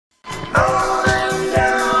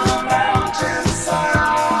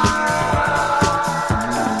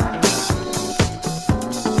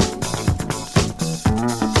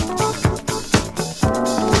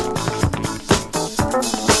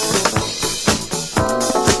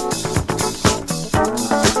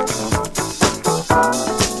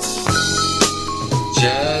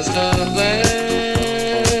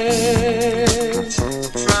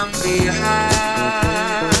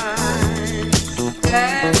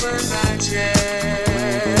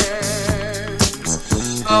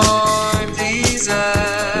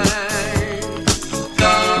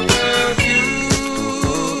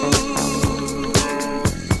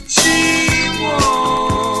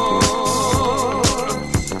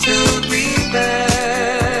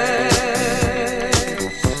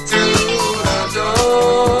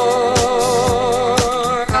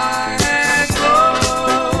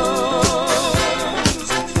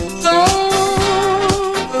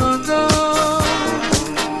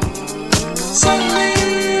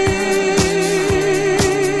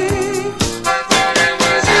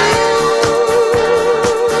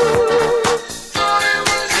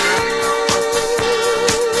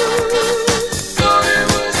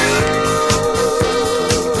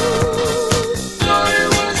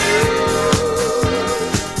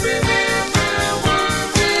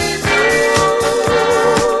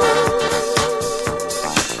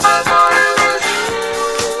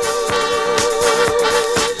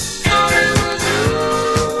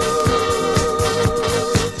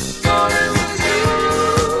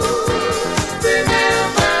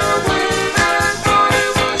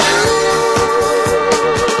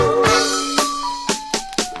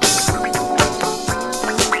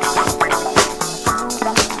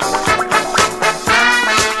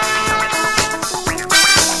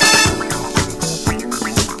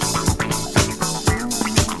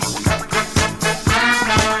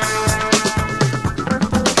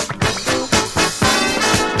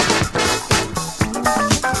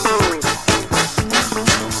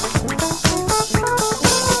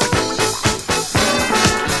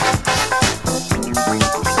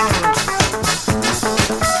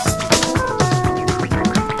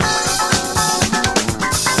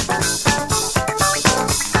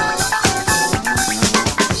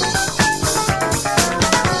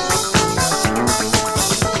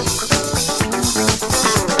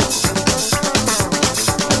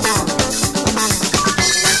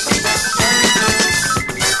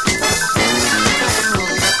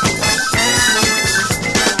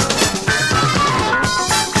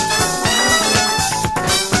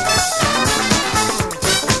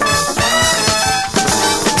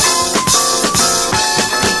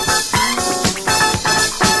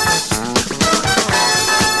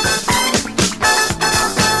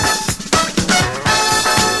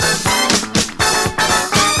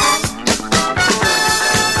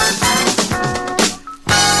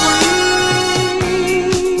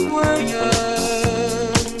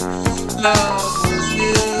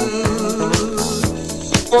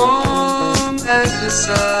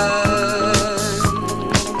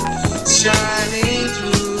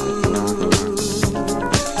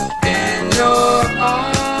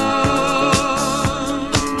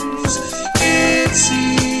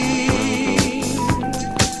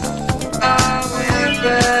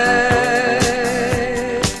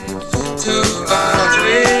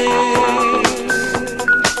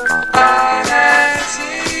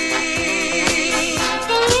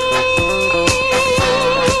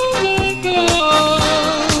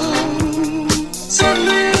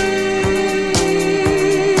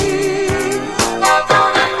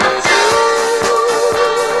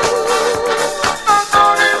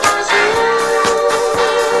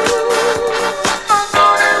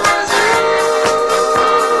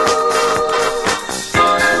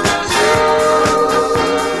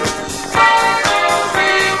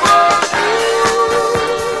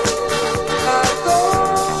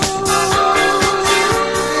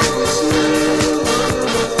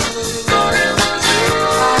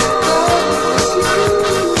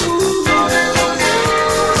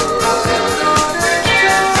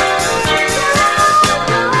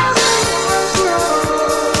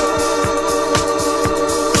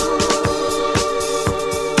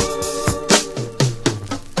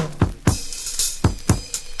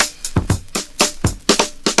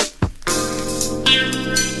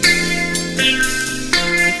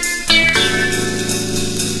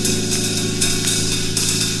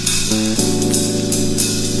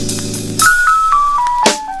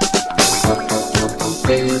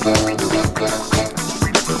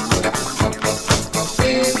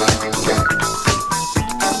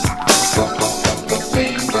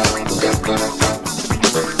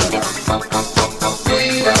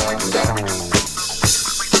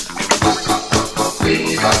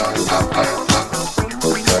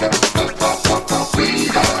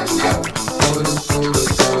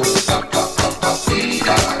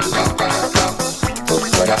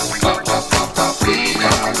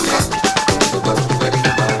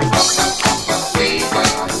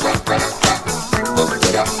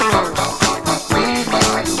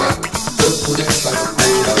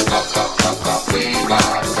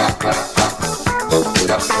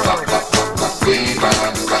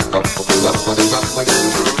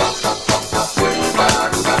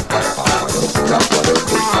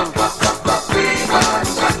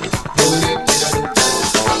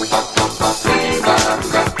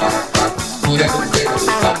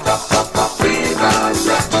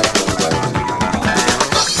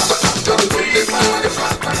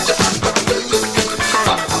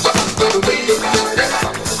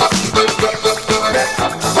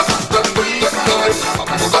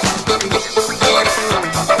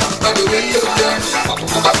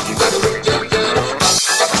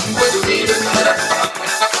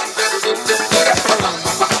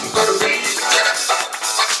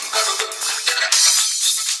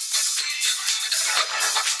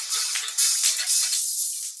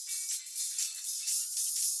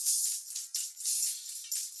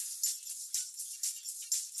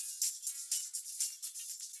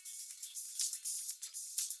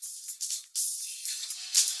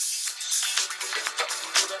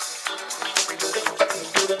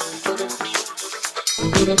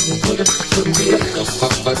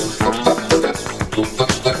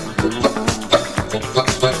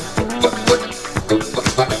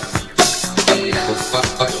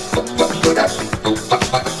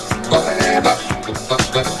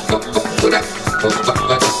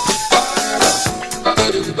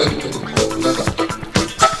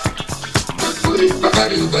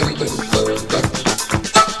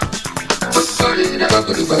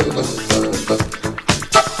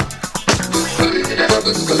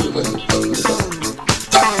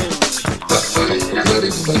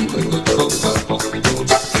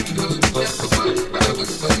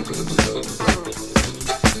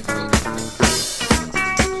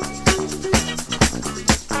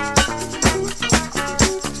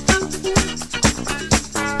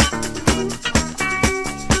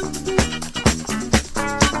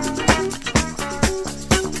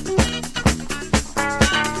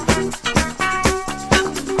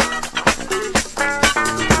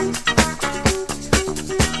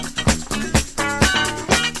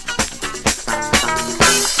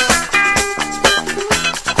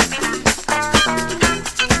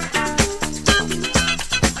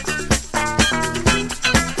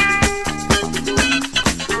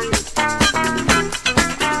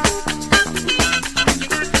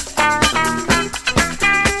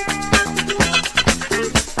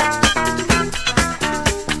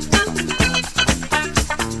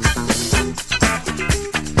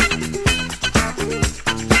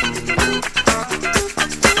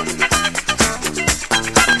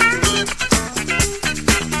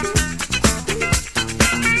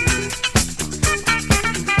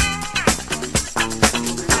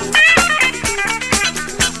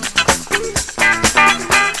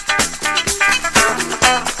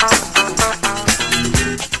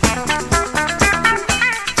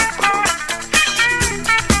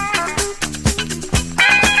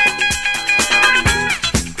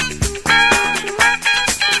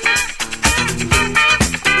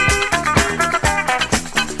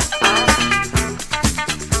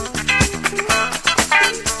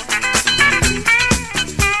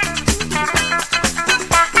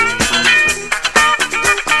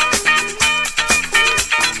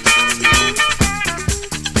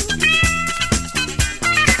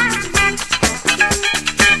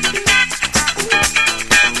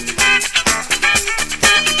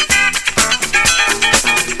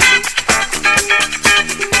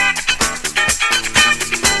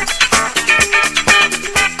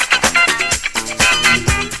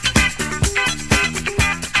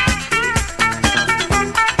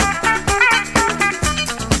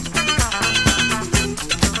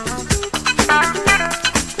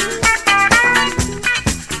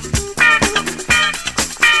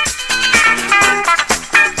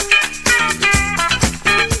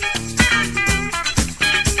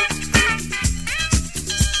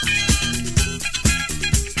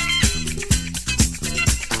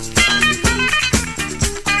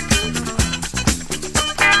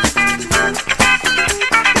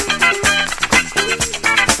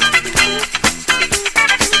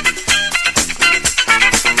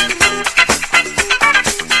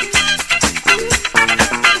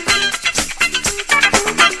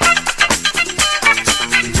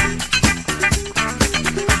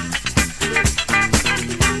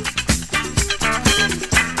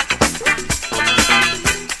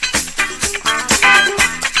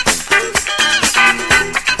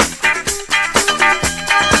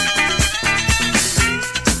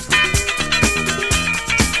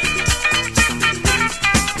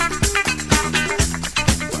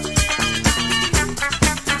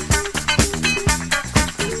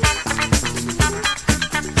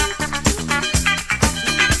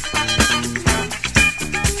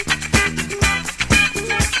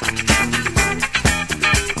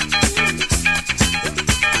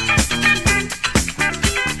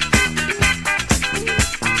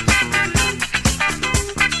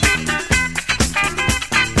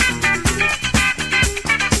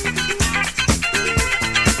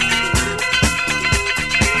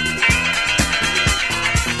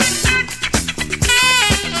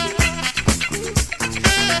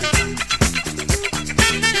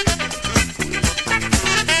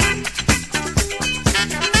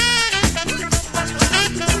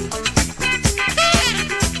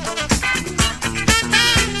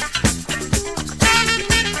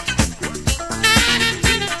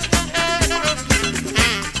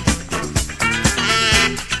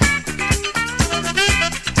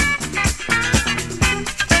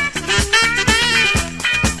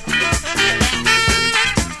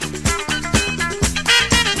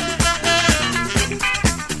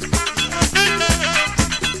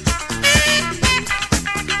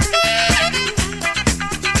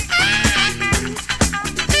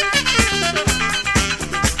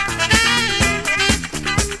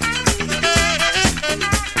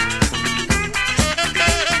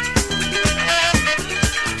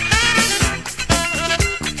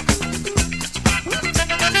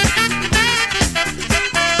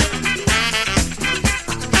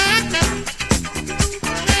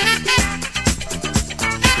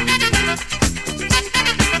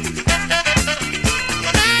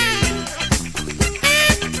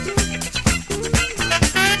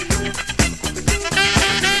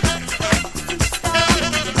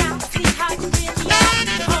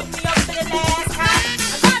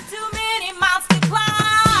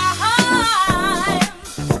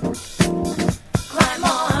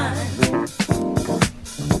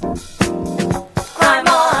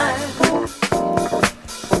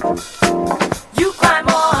You climb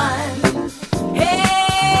on.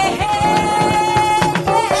 Hey, hey,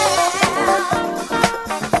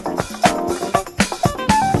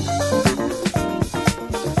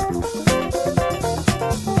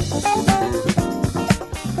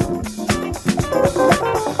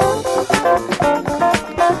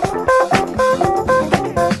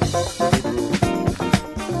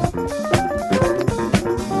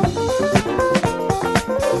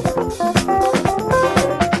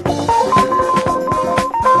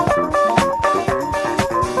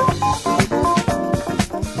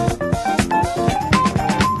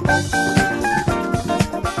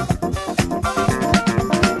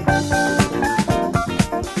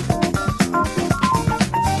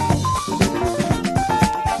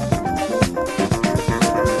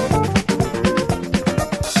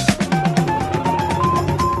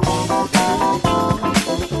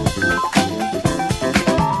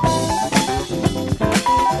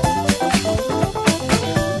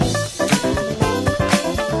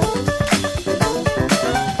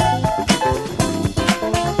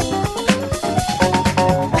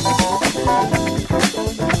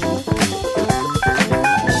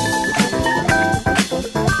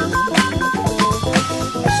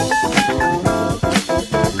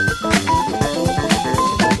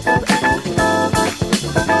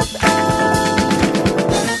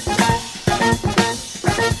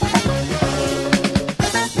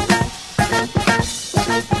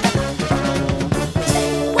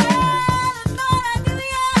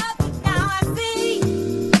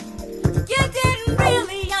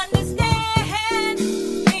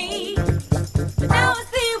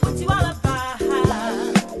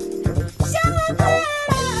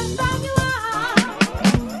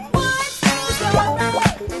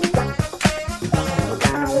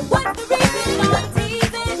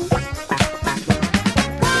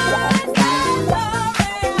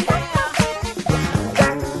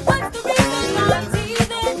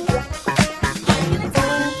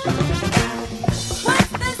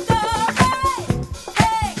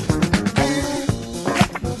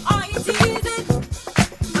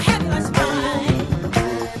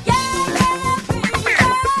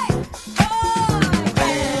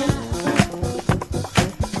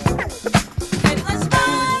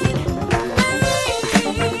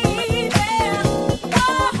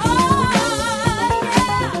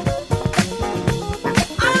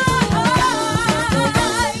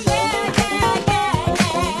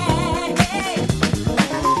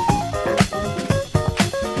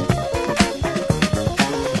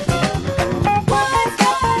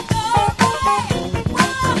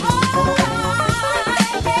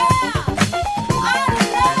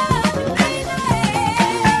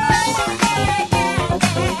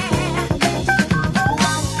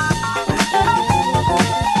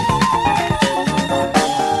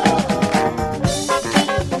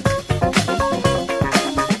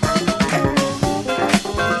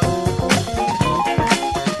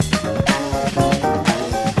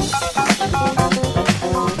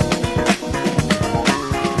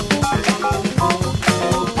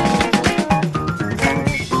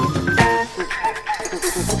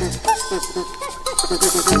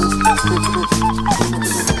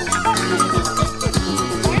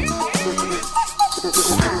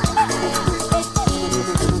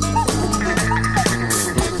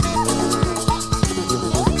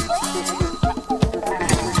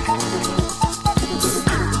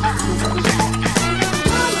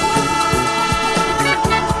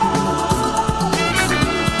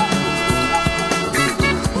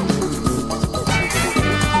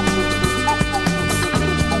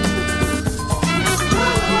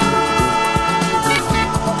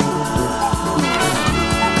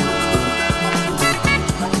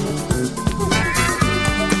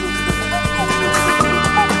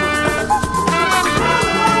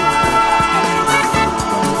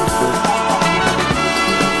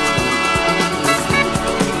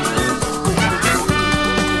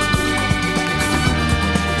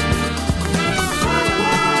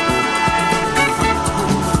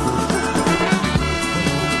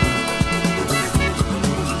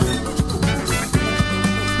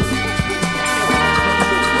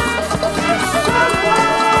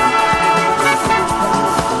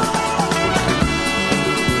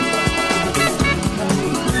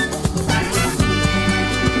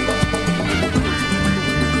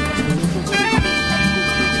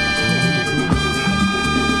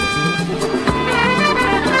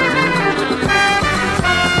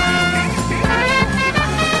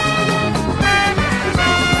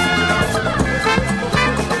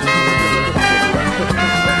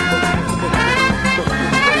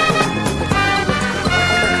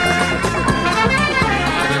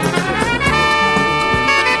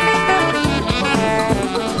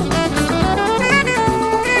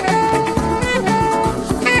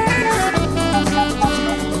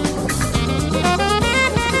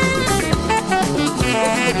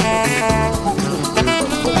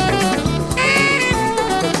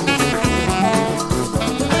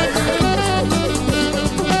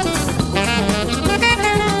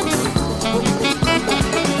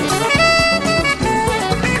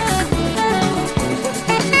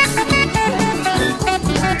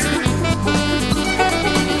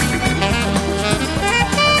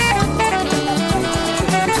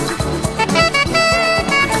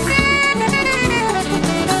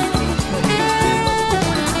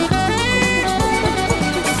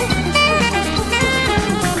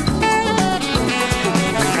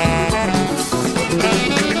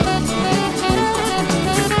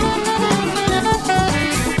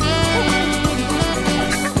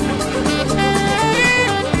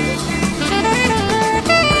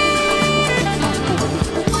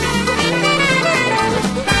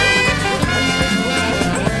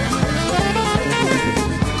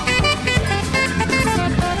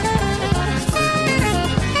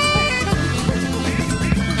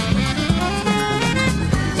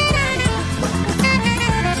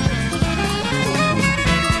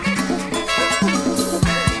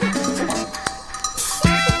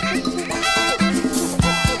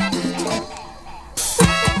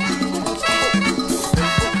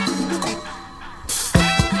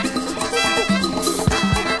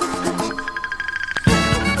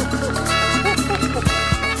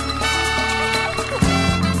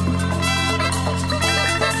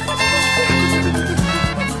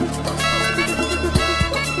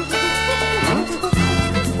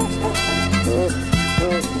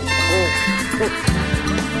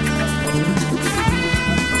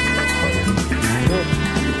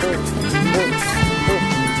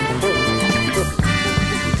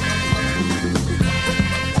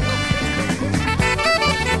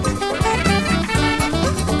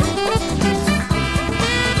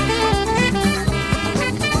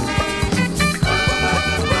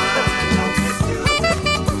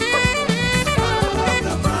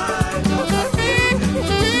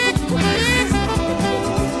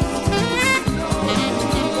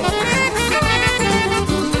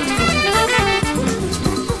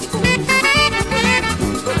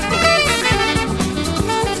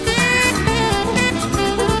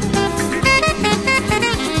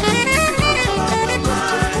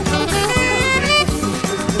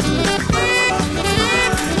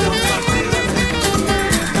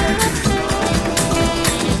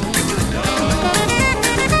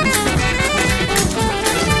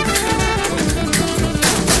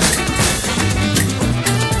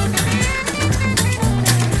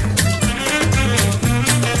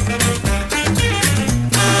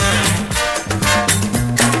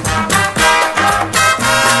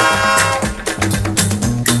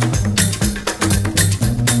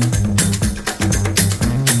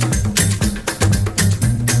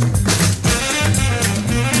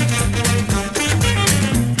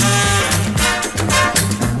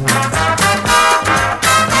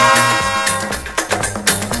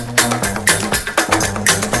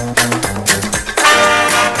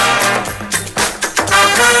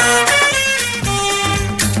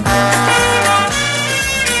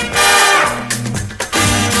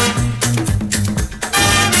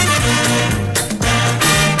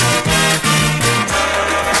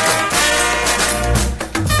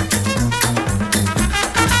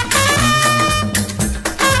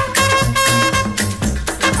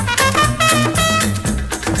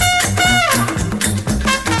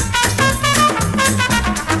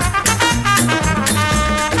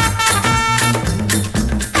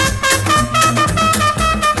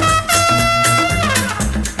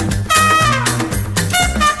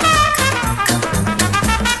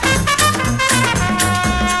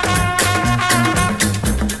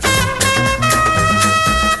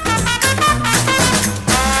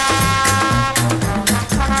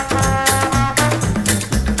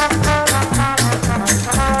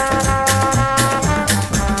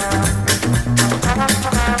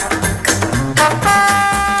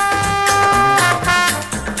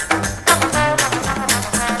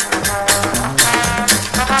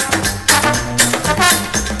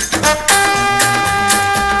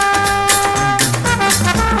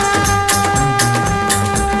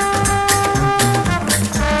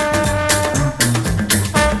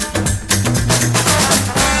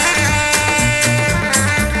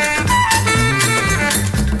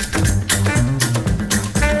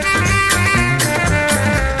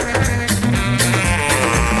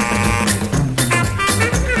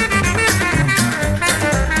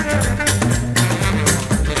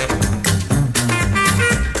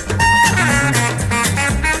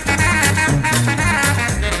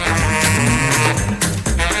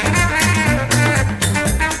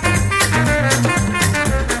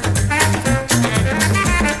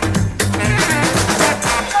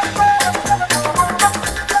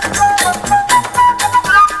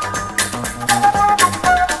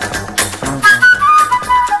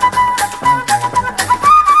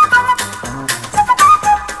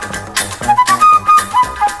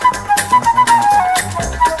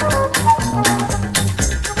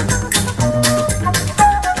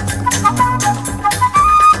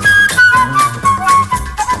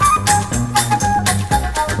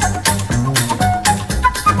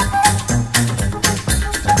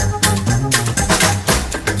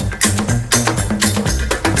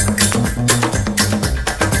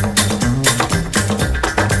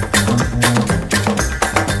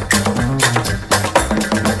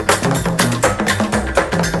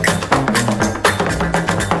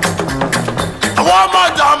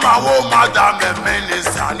 madam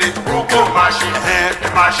minister Coco machine,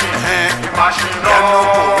 machine, machine, no,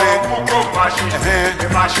 Coco machine,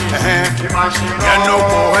 machine, machine, no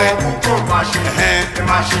boy, Coco machine,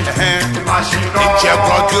 machine, machine, no,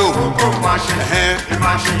 Coco machine,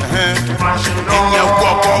 machine, machine, no,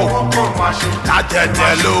 Coco machine,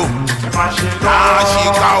 Tatelo, machine,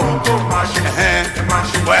 Chicago, machine,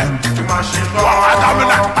 where machine,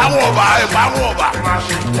 Adamina, Awoba,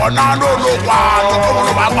 Wanano, Chicago,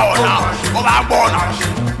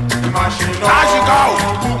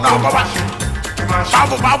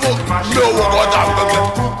 no, Babo, no, what I'm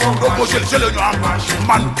no pushing selling your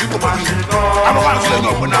man, people, I'm not selling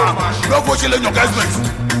your now, no pushing your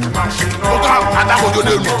government.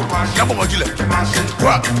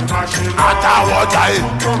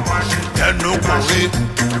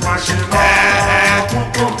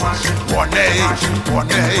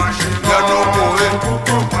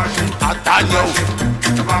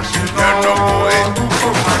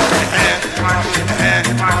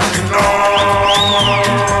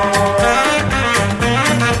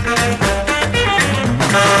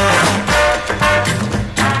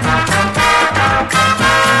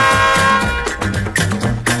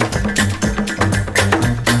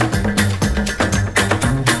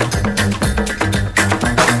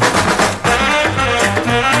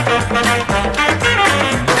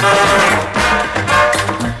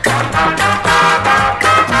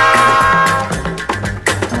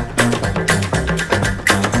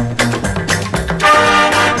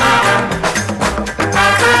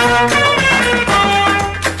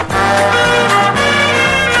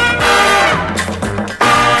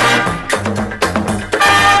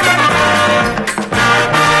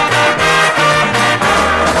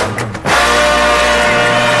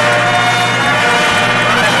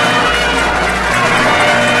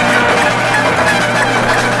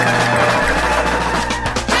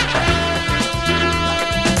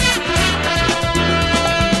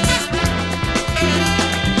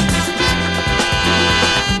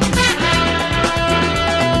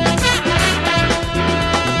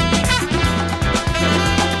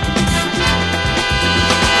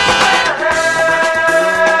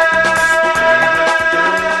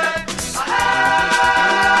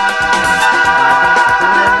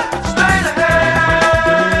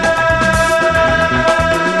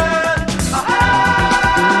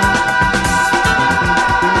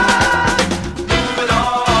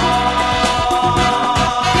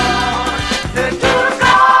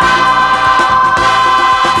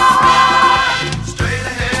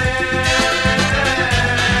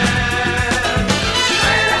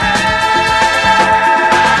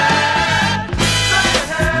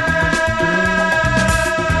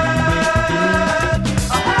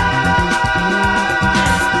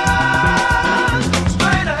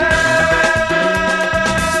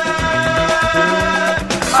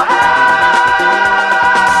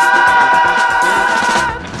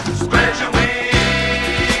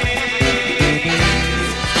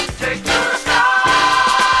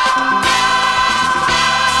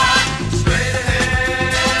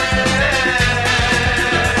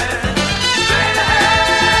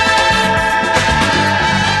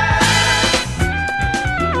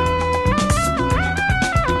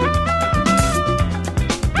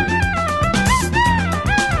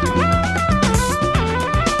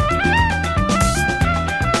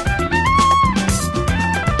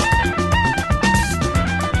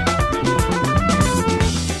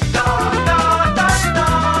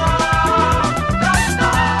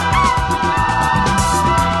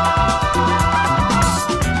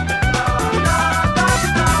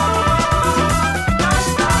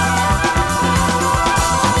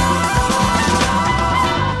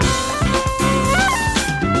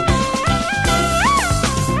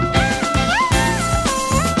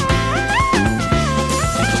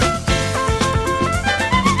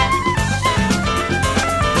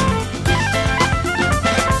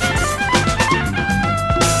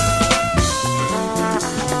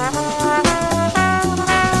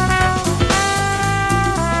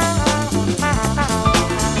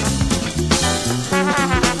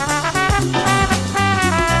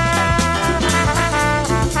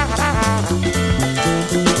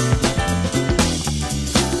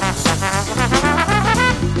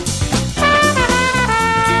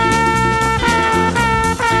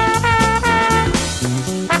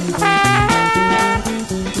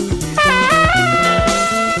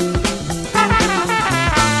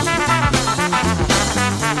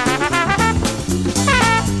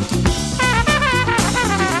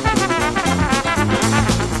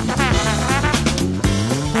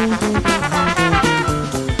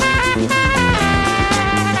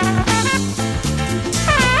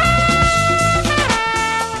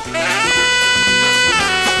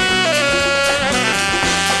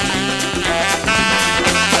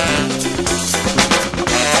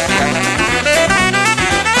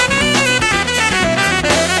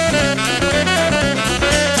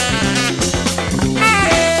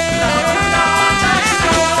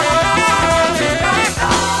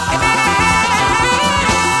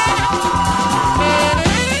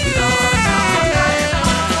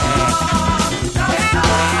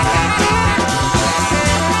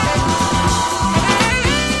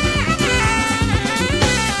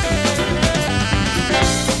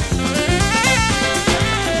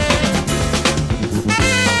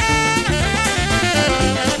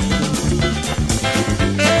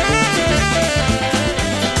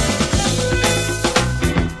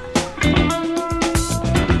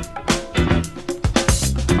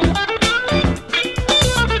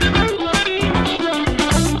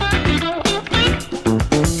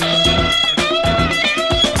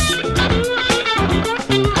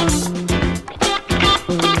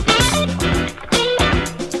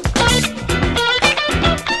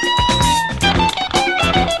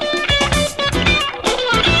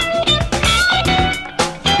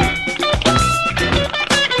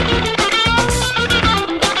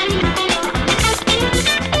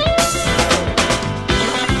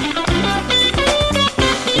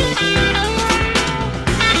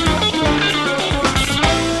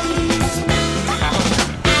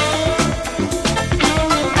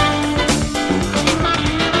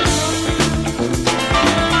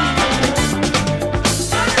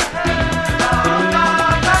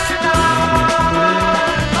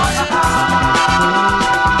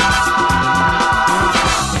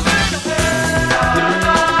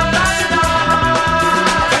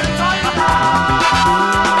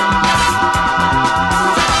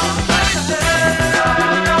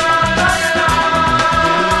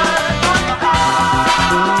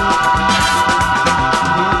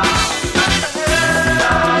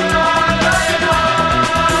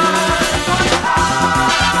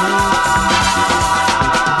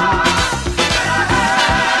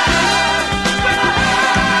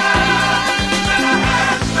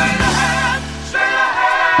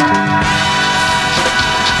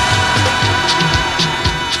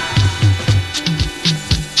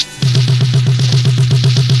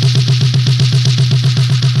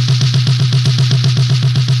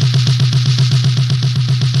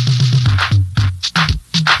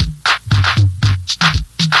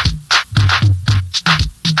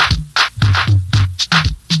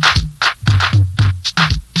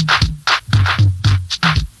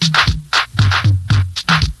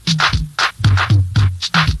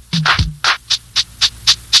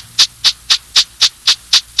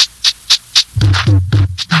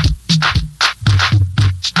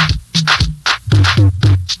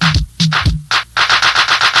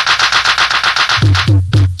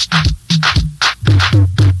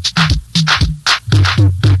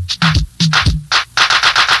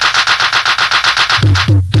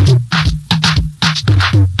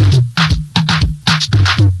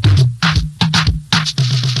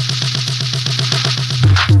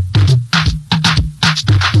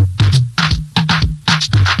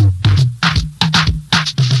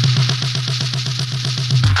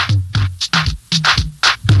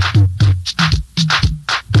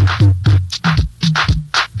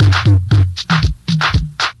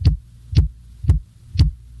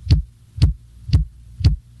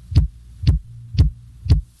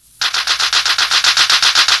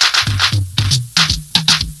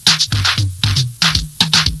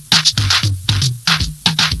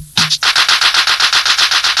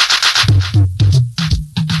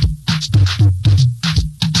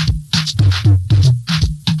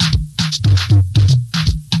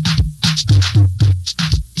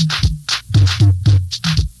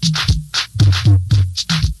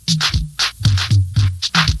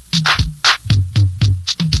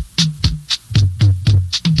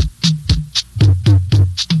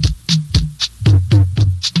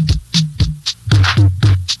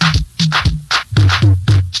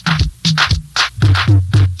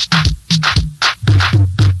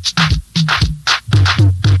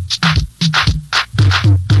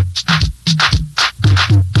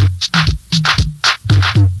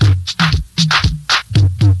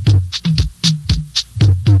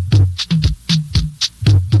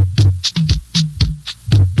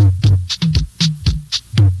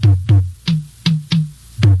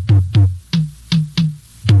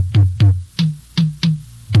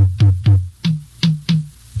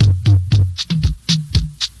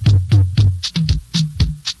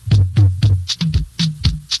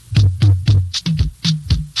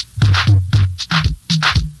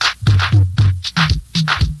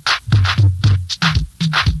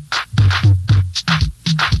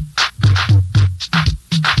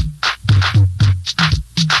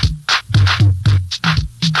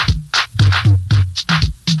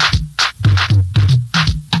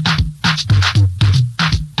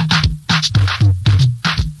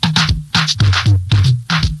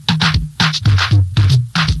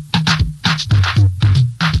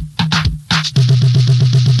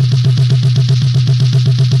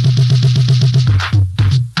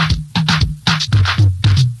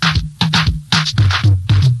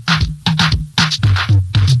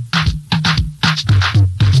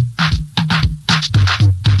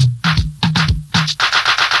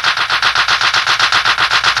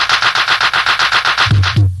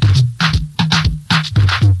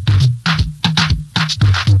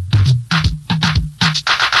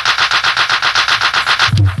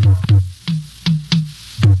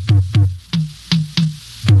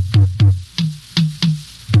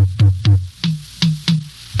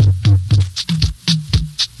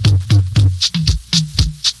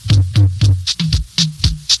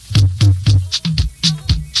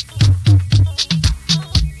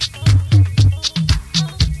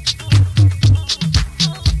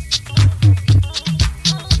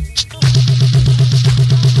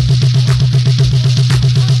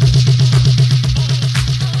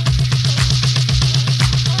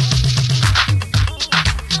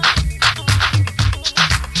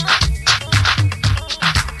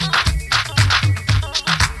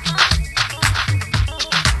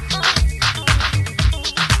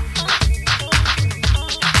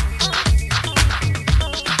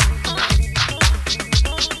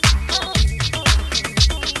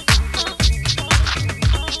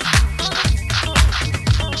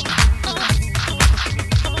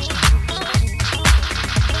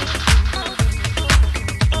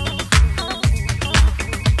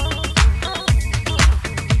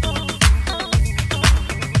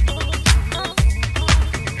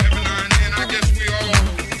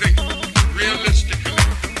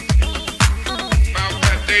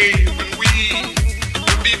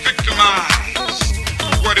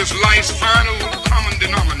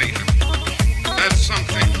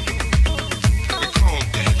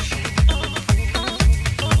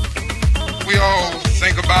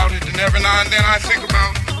 about it, and every now and then I think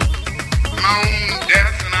about my own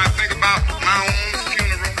death, and I think about my own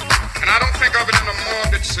funeral, and I don't think of it in a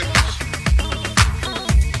morbid sense.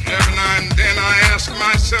 And every now and then I ask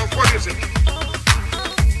myself, what is it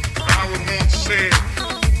I would want to say?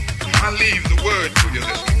 I leave the word to you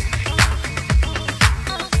this morning.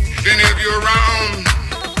 If any of you around,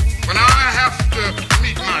 when I have to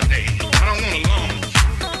meet my day, I don't want to long.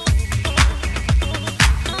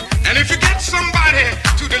 And if you get somebody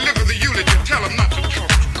to deliver the eulogy, tell them not to talk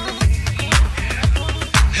to me.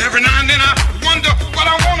 Every now and then I wonder what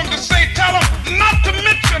I want them to say. Tell them not to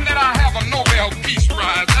mention that I have a Nobel Peace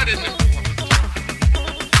Prize. That isn't important.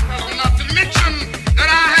 Tell them not to mention that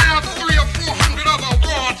I have 300 or 400 other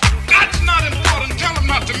awards. That's not important. Tell them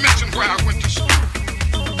not to mention where I went to school.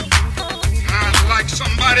 I'd like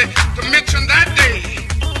somebody to mention that day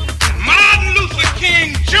Martin Luther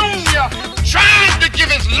King Jr. tried to give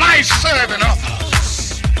his life serving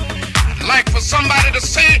others. I'd like for somebody to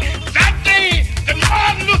say that day that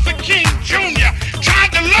Martin Luther King Jr.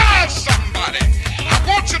 tried to love somebody. I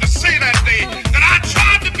want you to say that day that I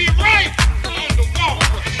tried to be right on the wall.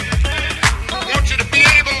 I want you to be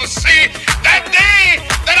able to say that day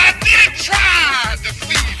that I did try to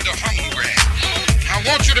feed the hungry. I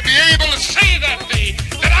want you to be able to say that day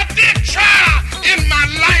that I did try in my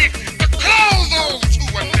life to clothe those who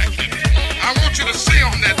were naked. I want you to say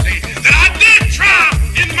on that day that I did try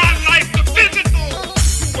in my life to visit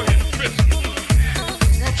those who were in prison.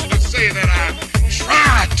 I want you to say that I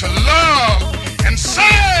tried to love and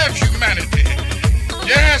serve humanity.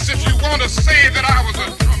 Yes, if you want to say that I was a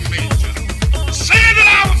drum major, say that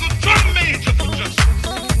I was a drum major for justice.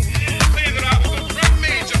 Say that I was a drum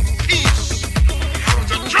major for peace. I was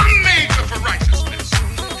a drum major for righteousness.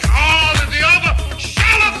 All of the other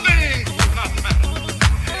shallow things will not matter.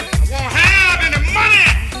 I won't have any money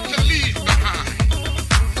to leave behind.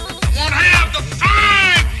 I won't have the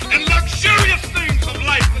fine and luxurious things of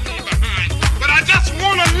life to leave behind. But I just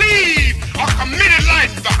want to leave a committed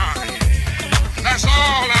life behind. And that's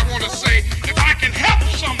all I want to say. If I can help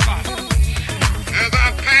somebody as I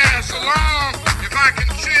pass along, if I can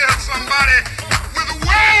cheer somebody with a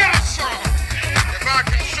word of song, if I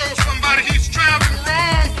can show somebody he's traveling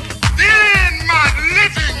wrong, then my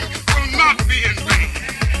living will not be in vain.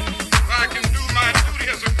 If I can do my duty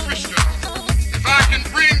as a Christian, if I can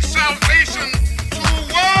bring salvation to a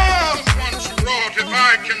world once wrought, if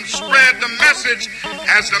I can spread the message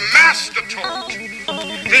as the Master taught,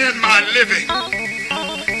 then my living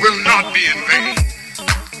will not be in vain.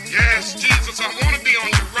 Yes, Jesus, I want to be on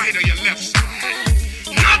your right or your left side.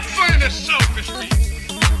 Not for any selfish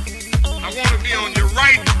reason. I want to be on your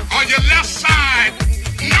right or your left side.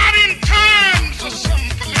 Not in terms of some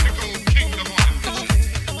political kingdom or ambition.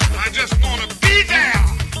 I just want to be there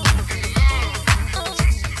in love and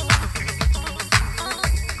justice.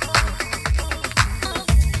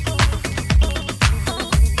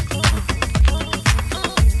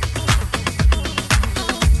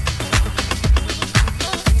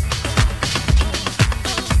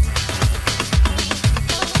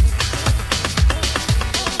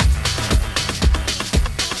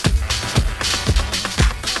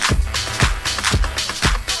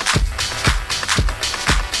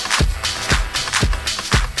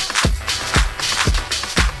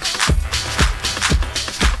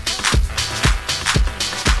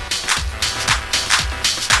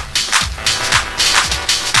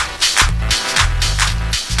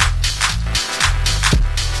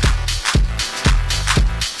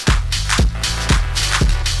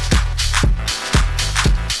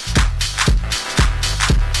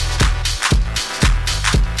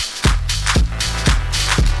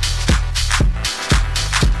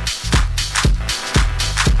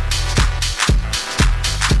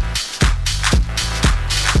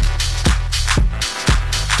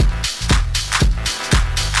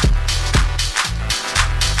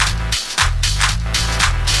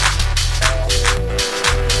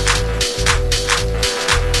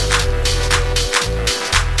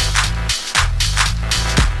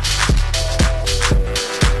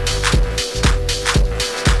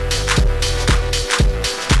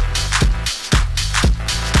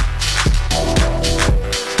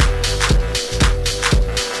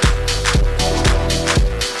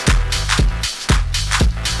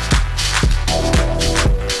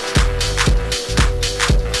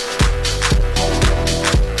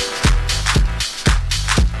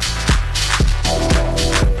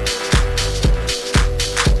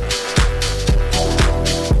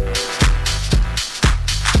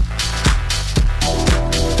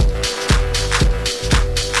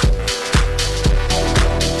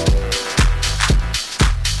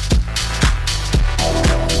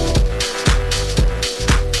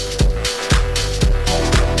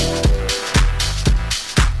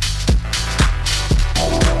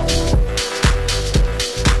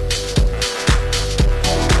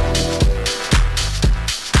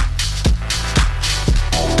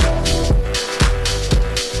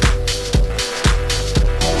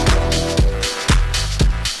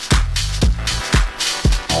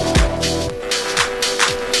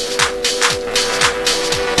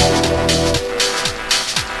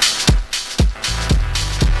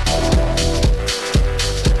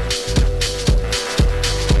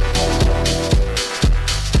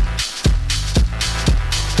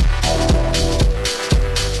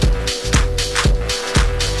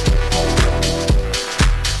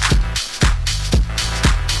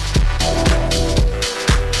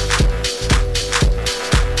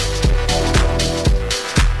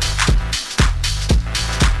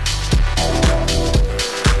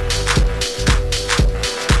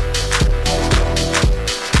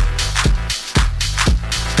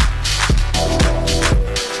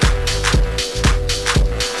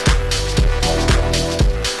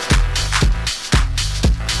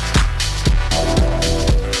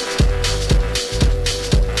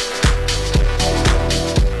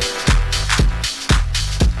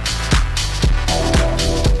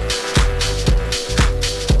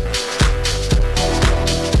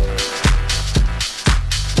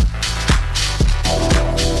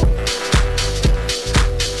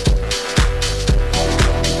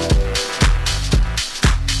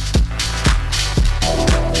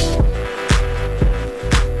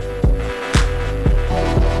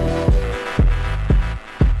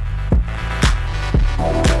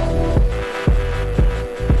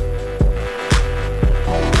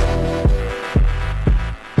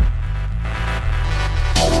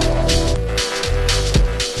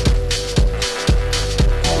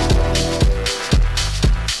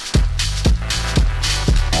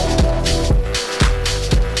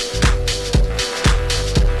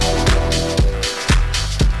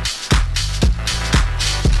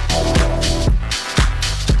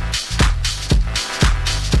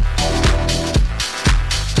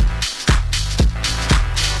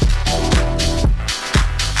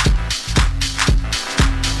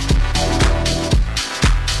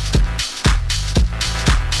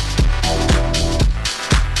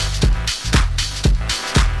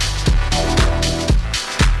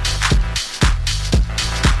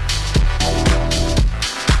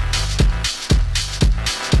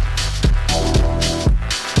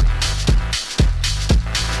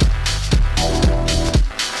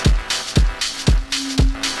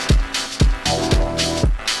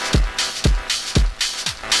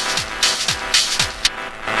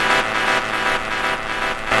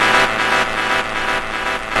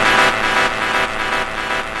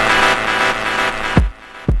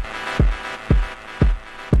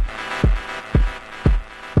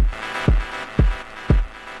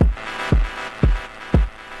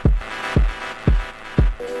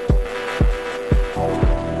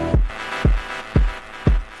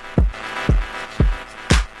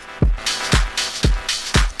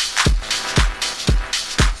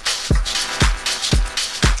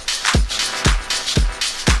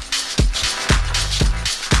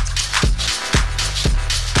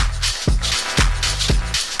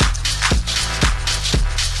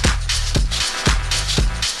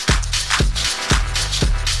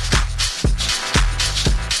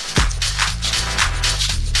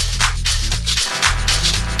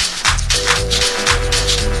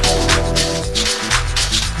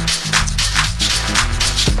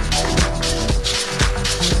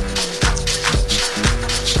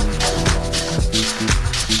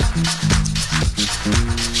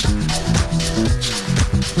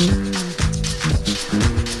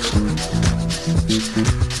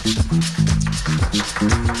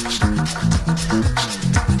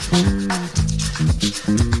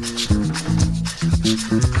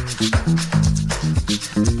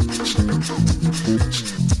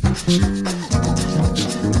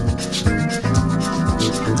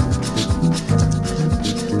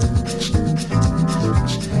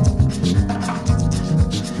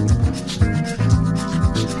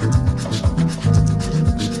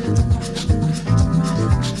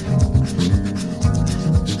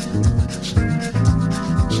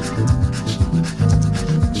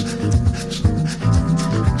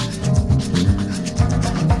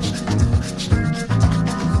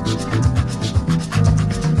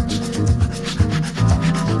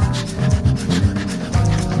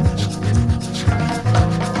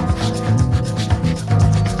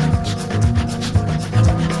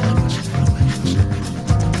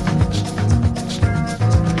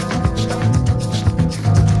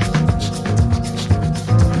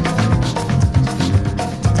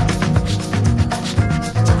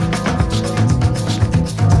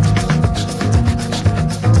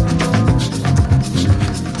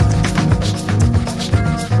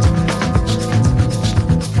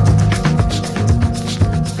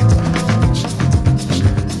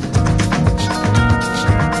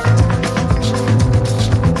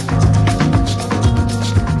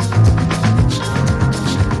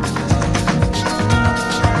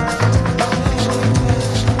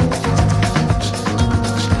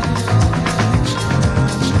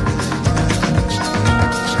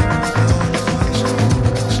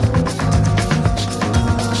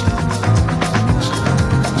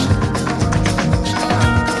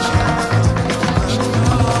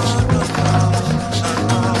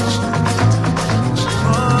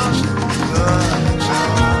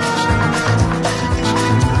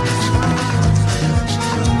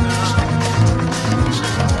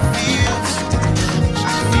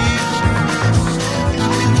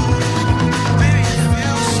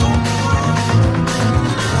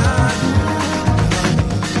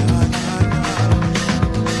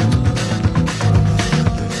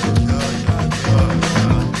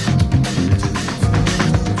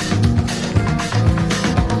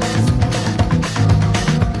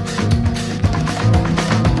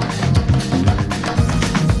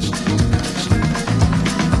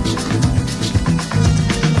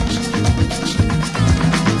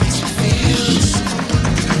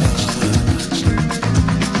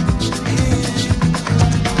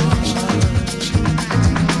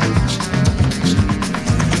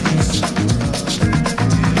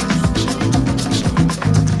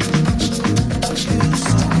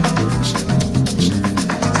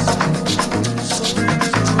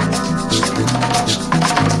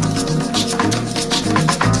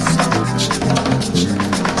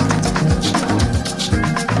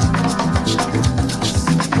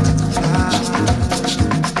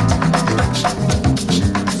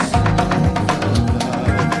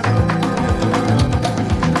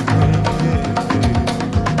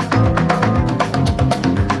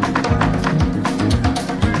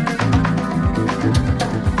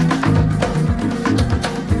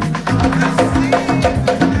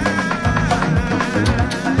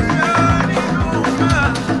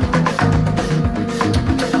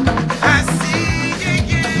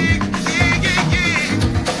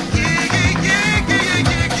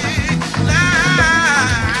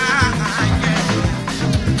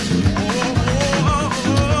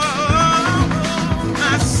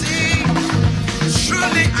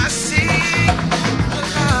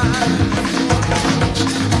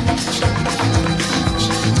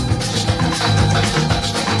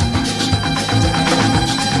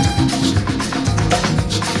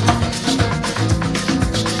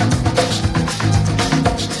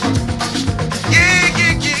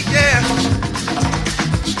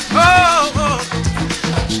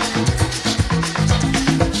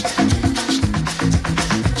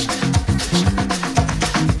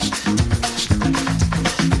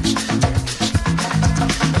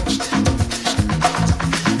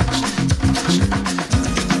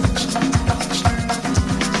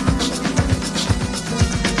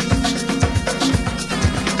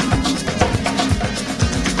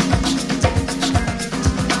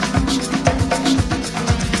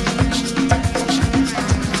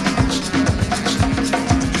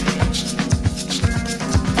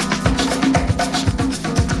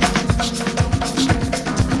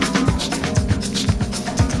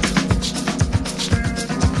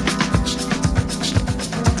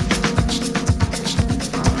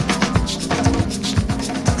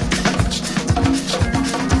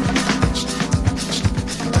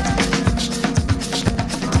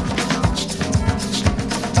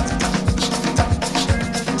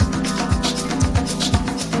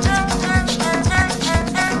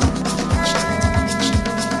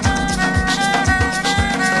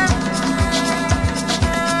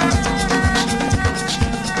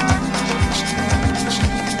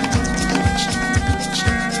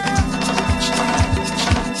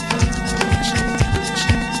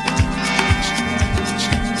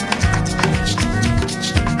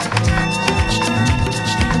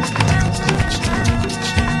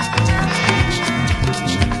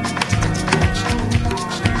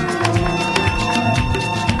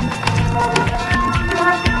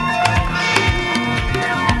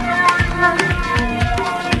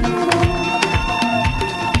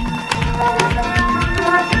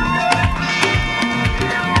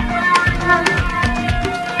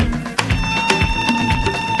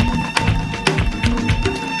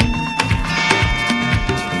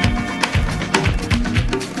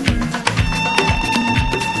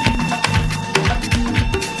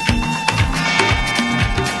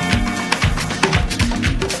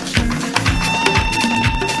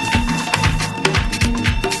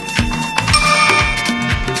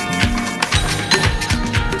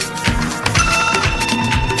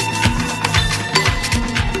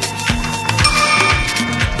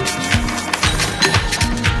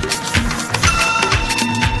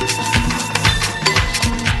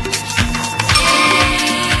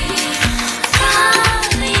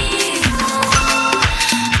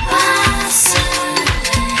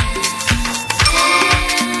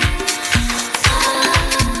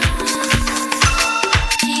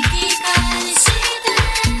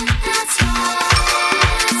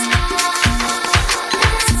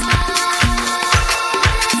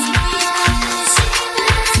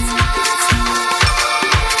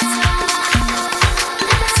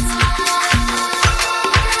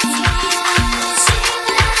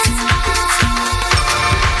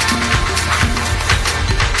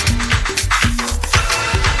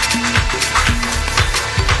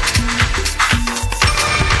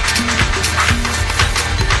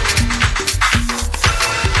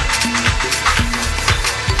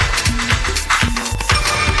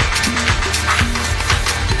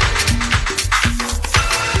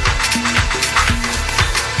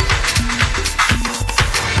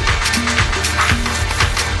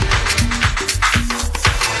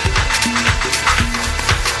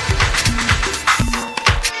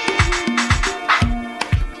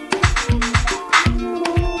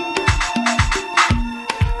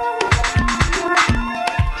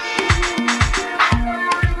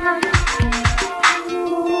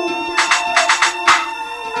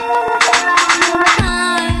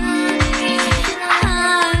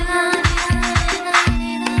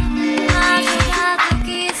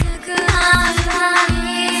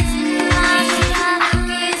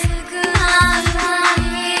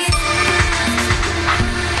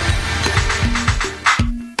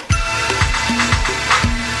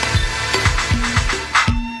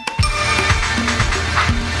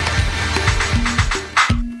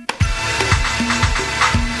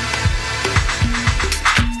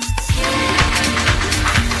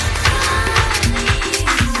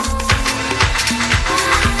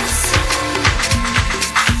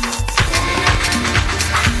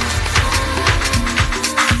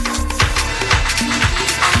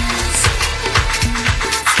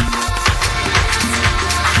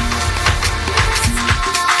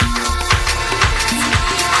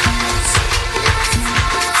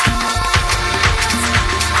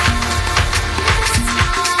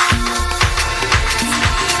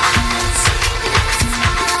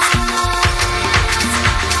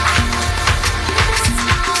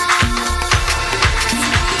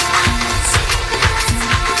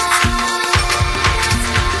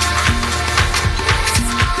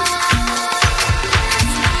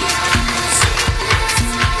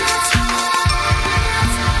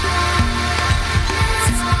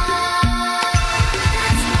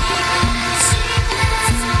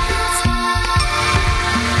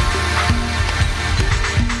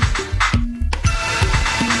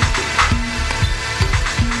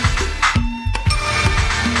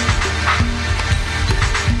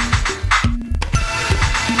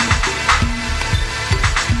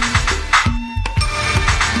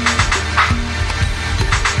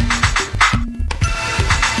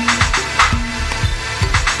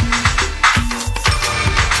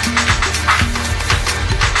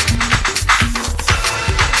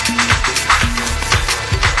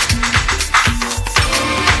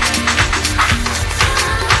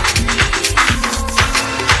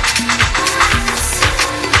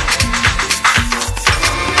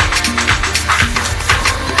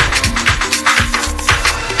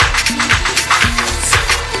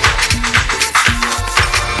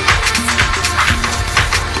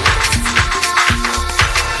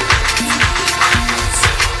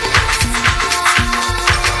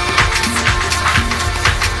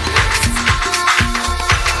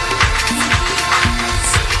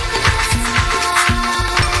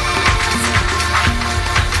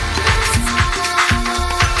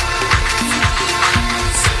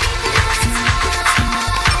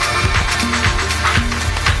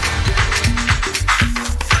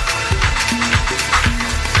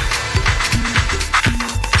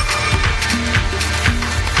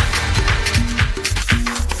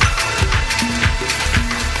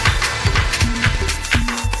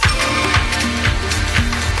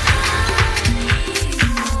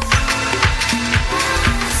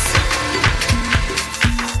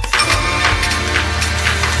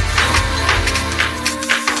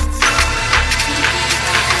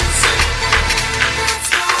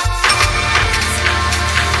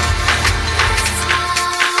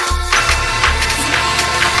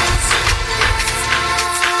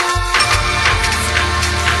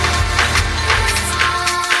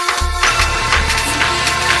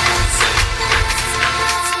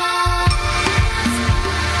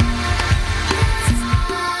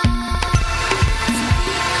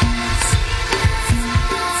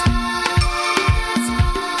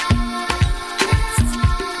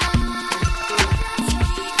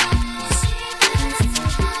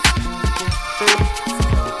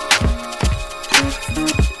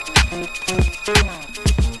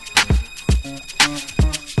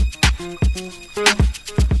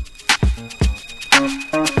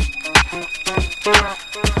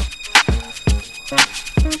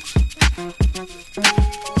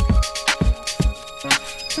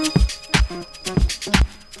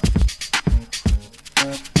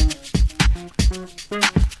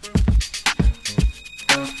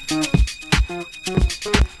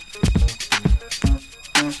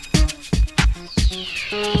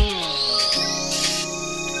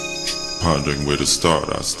 Wondering where to start,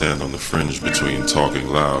 I stand on the fringe between talking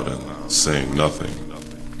loud and saying nothing.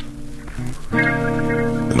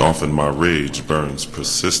 And often my rage burns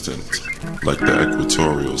persistent, like the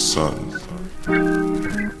equatorial sun.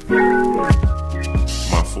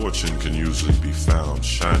 My fortune can usually be found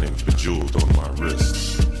shining bejeweled on my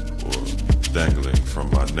wrist, or dangling from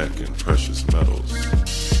my neck in precious metals,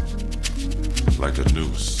 like a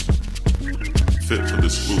noose, fit for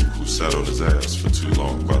this spook who sat on his ass for too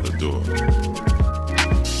long by the door.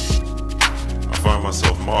 I find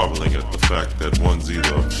myself marveling at the fact that one's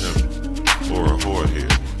either a pimp or a whore here,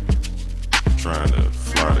 trying to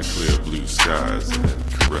fly to clear blue skies and then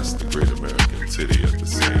caress the great American titty at the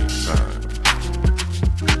same time.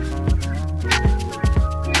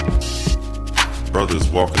 Brothers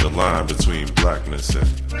walking the line between blackness and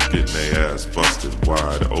getting their ass busted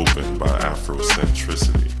wide open by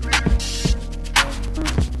Afrocentricity.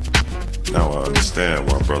 Now I understand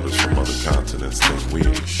why brothers from other continents think we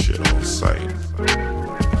ain't shit on sight.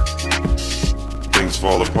 Things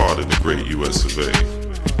fall apart in the great US of A.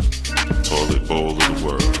 Toilet bowl of the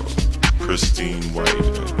world, pristine white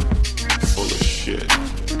and full of shit.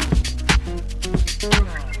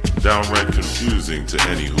 Downright confusing to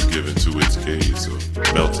any who give into its gaze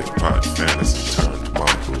of melting pot fantasy turned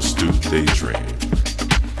mongrel stewed daydream.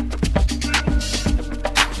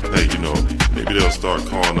 Hey, you know, maybe they'll start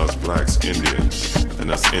calling us blacks Indians,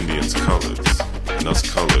 and us Indians coloreds, and us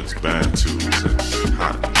coloreds Bantus and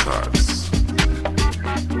Hottentots.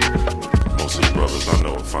 Most of the brothers I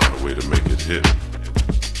know will find a way to make it hit,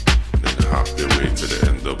 then hop their way to the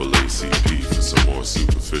NAACP for some more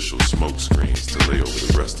superficial smoke screens to lay over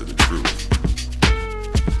the rest of the truth.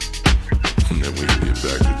 And then we can get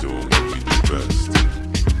back to doing what we do best,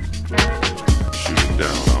 shooting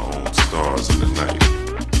down our own stars in the night,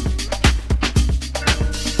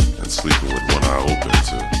 and sleeping with one eye open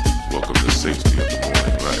to welcome the safety of the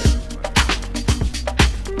morning light.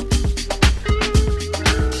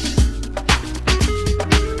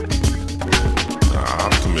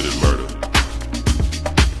 I've committed murder,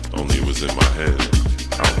 only it was in my head,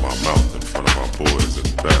 out my mouth in front of my boys at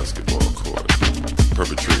the basketball court,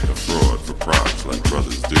 perpetrating a fraud for props like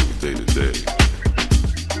brothers do day to day.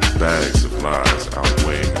 Bags of lies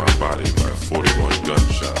outweighing my body by 41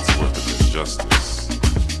 gunshots worth of injustice.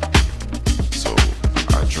 So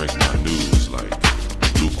I drink my news like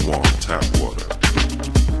lukewarm tap water,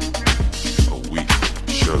 a weak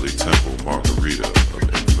Shirley Temple margarita of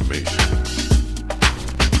information.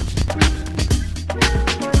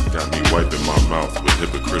 Got me wiping my mouth with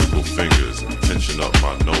hypocritical fingers and pinching up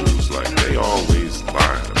my nose like they always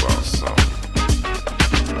lying about something.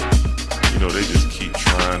 You know, they just keep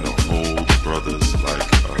trying to hold brothers like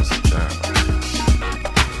us down.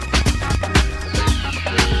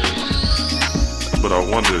 But I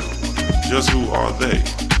wonder, just who are they?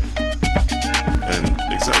 And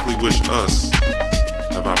exactly which us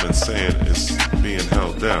have I been saying is being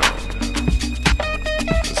held down?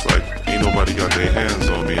 It's like ain't nobody got their hands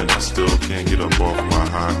on me and I still can't get up off my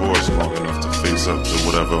high horse long enough to face up to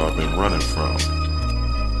whatever I've been running from.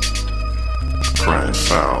 Crying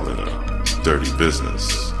foul in a dirty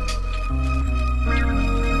business.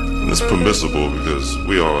 And it's permissible because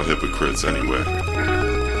we all are hypocrites anyway.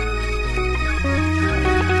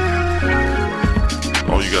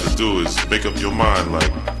 All you gotta do is make up your mind,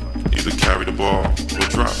 like either carry the ball or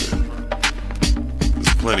drop it.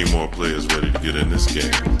 There's plenty more players ready to get in this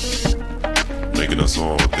game, making us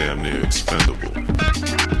all damn near expendable,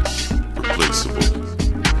 replaceable,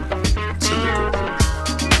 typical.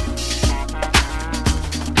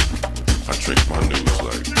 I drink my news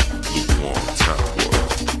like lukewarm tap water.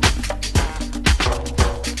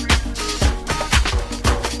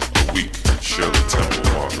 A weak Shirley Temple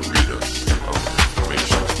margarita of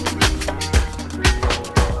information.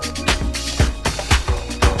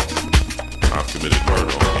 I've committed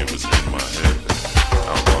murder on it was in my head,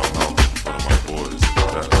 out my mouth in front of my boys at the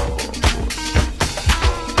basketball court.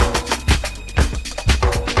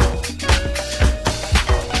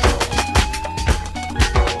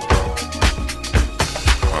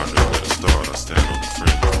 Pondering where to start, I stand on the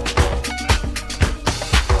fringe,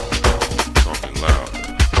 talking loud,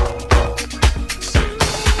 saying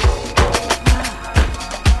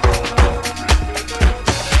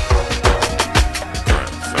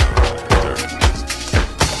crying foul and dirty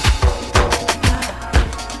business.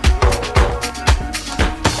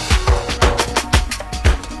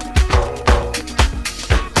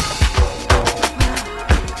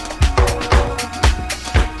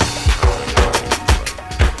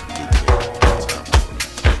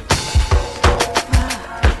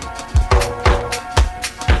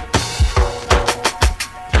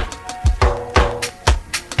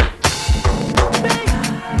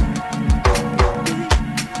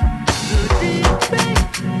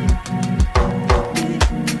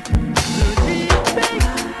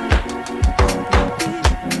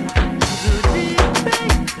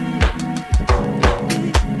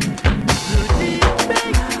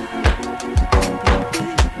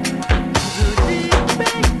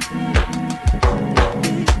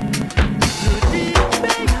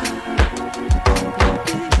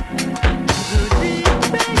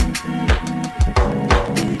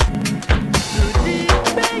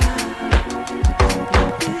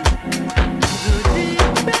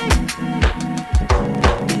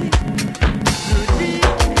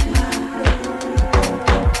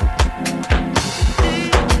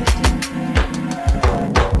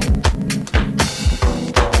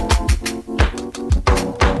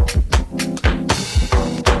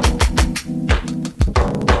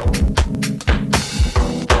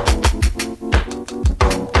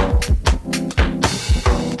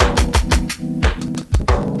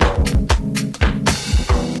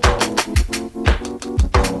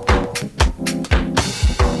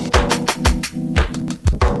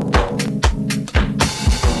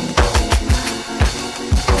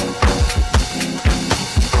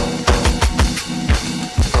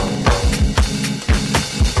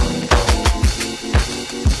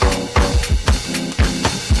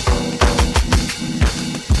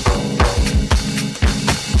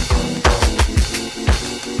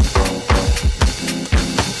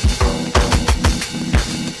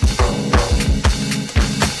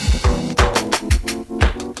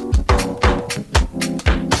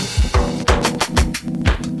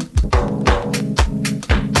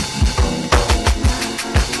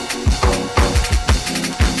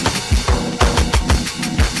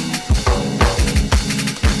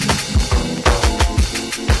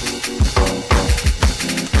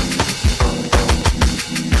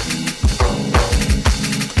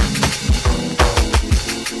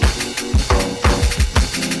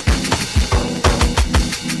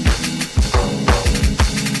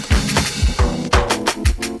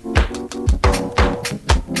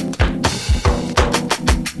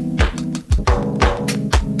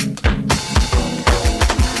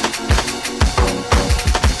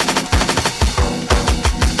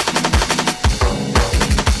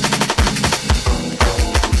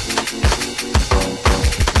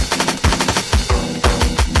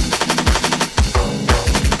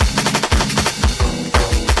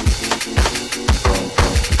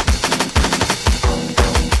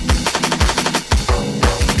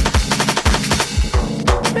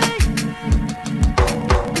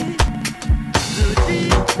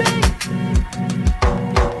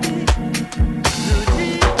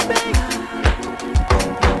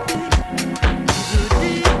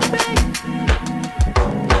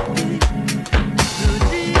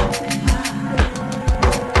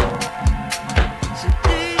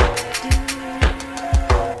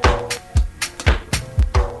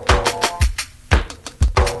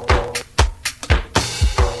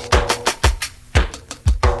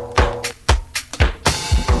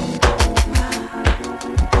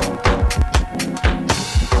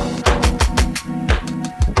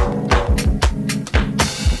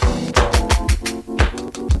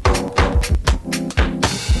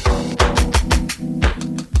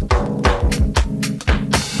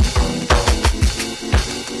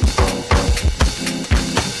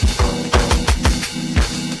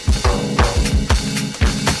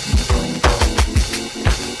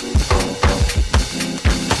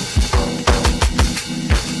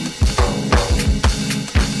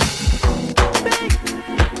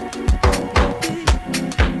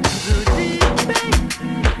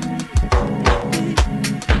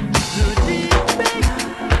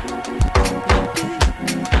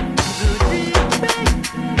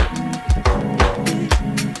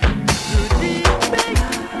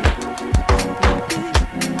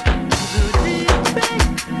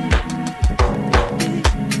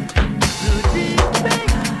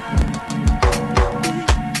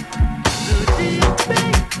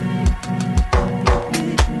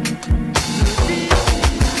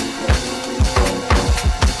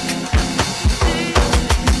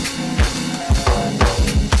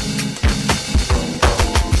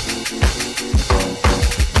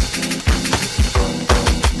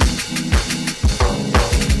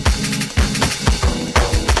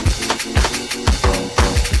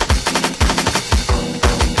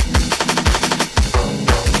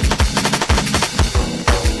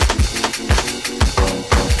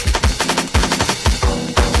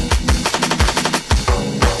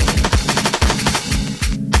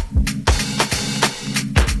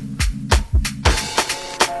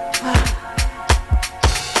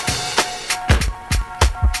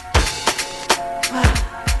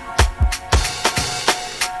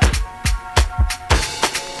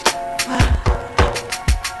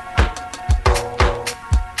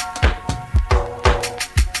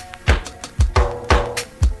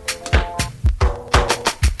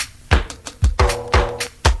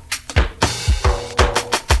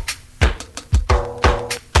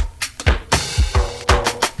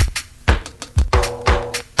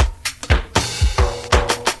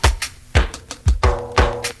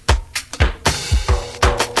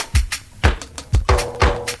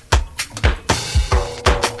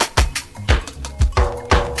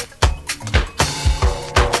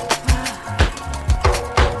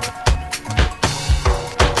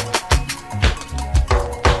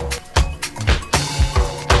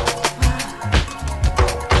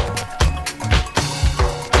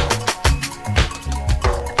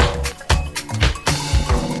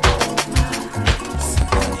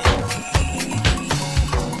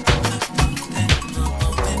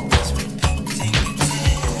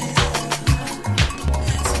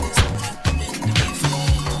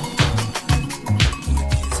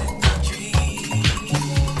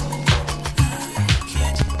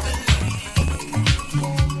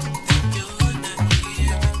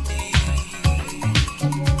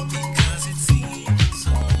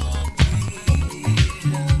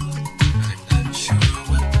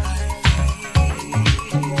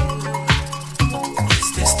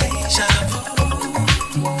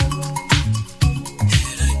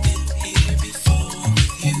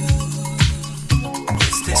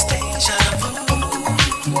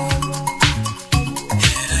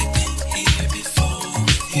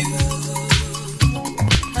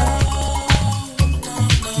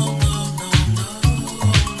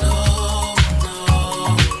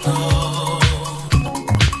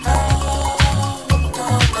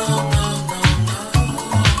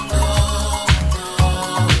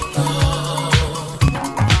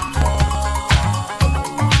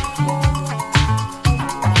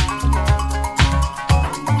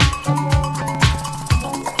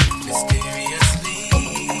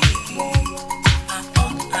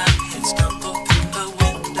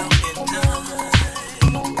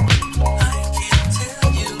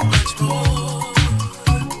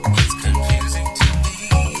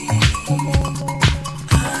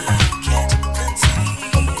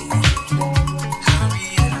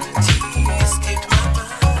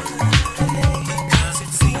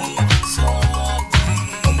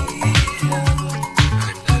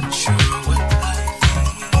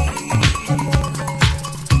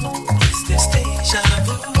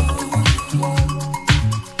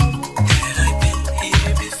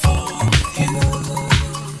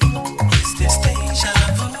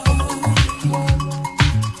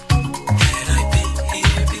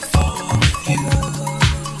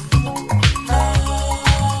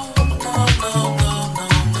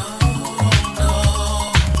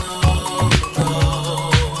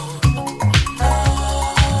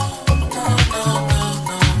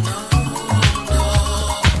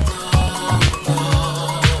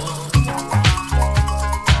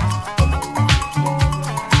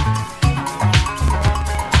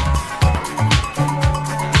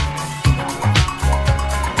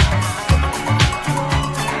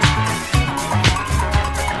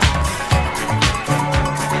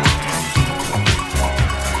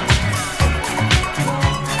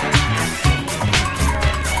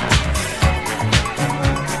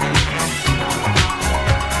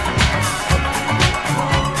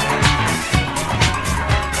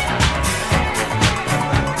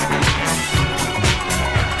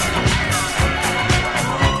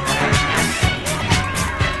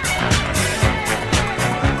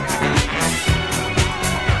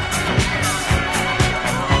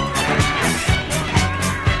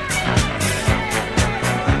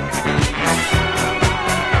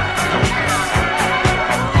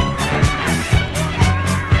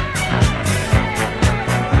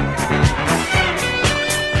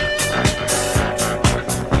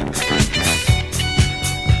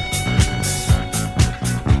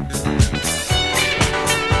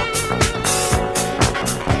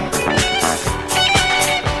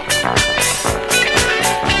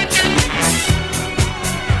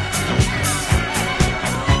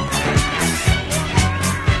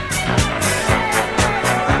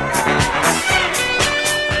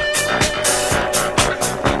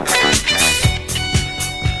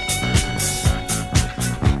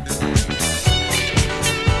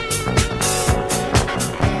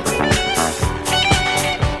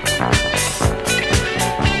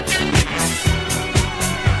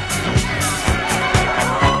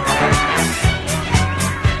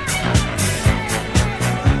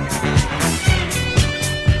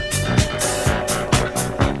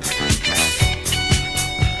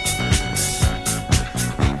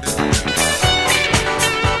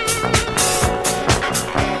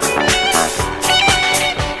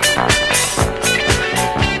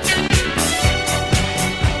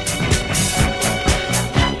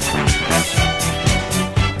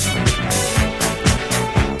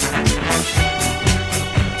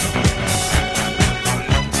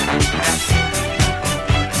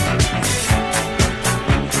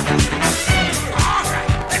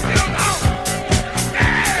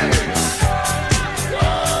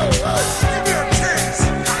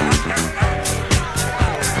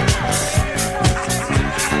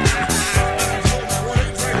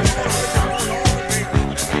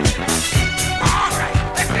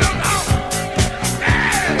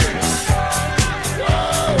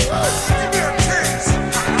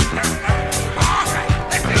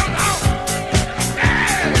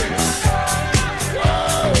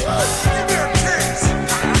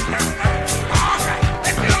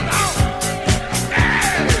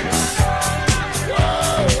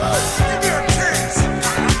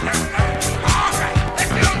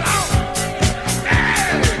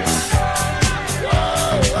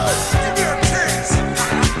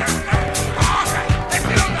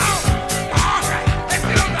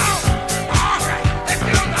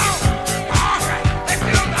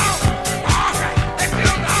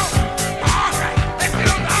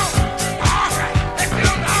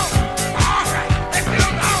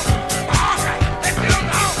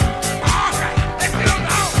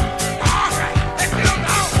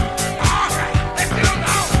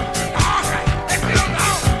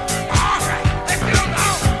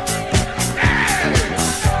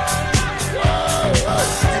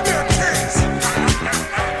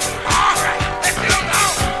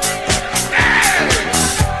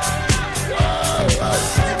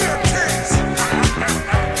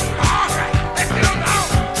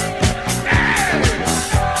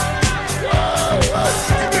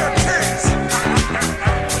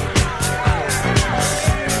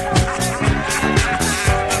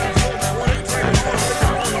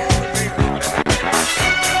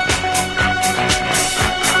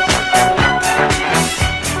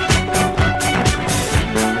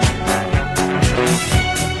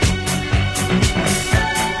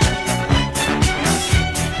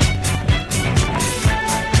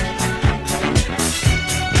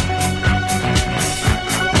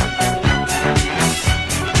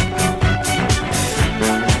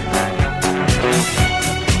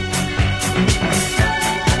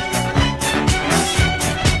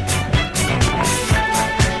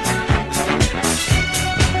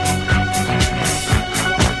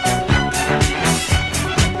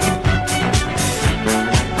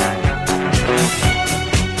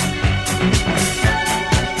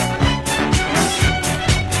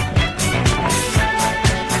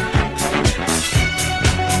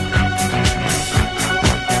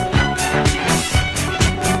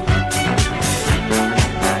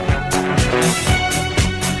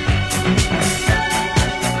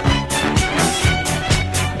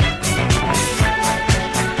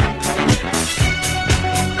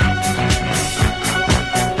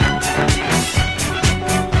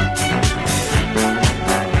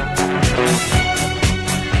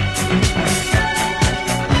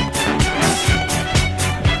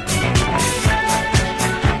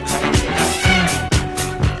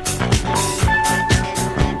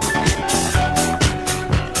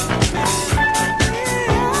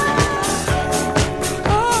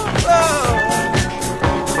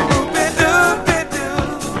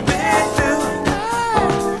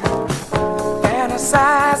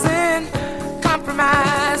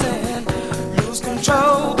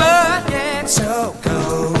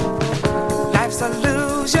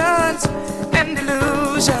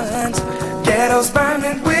 candles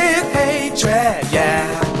burning with hatred, yeah.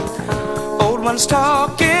 Old ones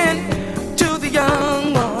talking to the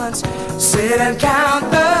young ones. Sit and count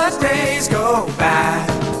the days go by.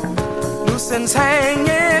 Loose ends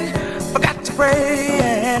hanging, forgot to pray,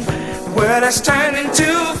 and the world is turning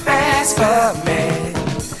too fast for me.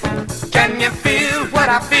 Can you feel what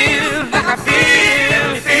I feel? Like I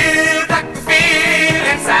feel, feel like I feel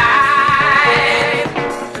inside.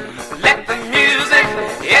 Let the music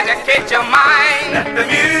educate your mind. Let the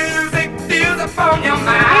music feel upon your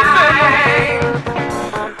mind.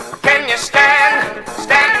 Can you stand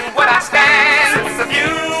what I stand? Some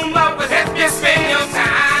humor will help you spend your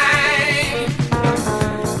time.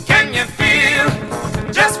 Can you feel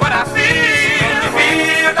just what I feel? You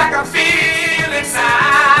feel like I feel inside.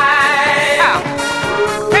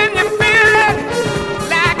 Can you feel it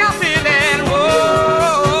like I feel it?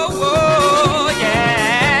 Whoa, whoa,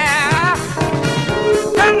 yeah.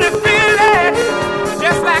 Can you feel it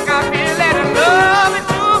just like I feel it? And love is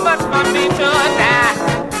too much for me to die.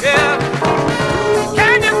 Yeah.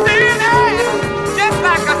 Can you feel it just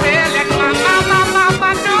like I feel it?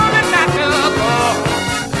 My darling, not to go.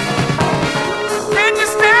 Can you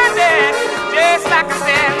stand it just like I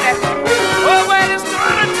stand it? Oh, well, it's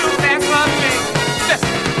turning too fast for me.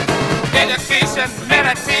 Listen. Education,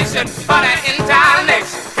 meditation, for the entire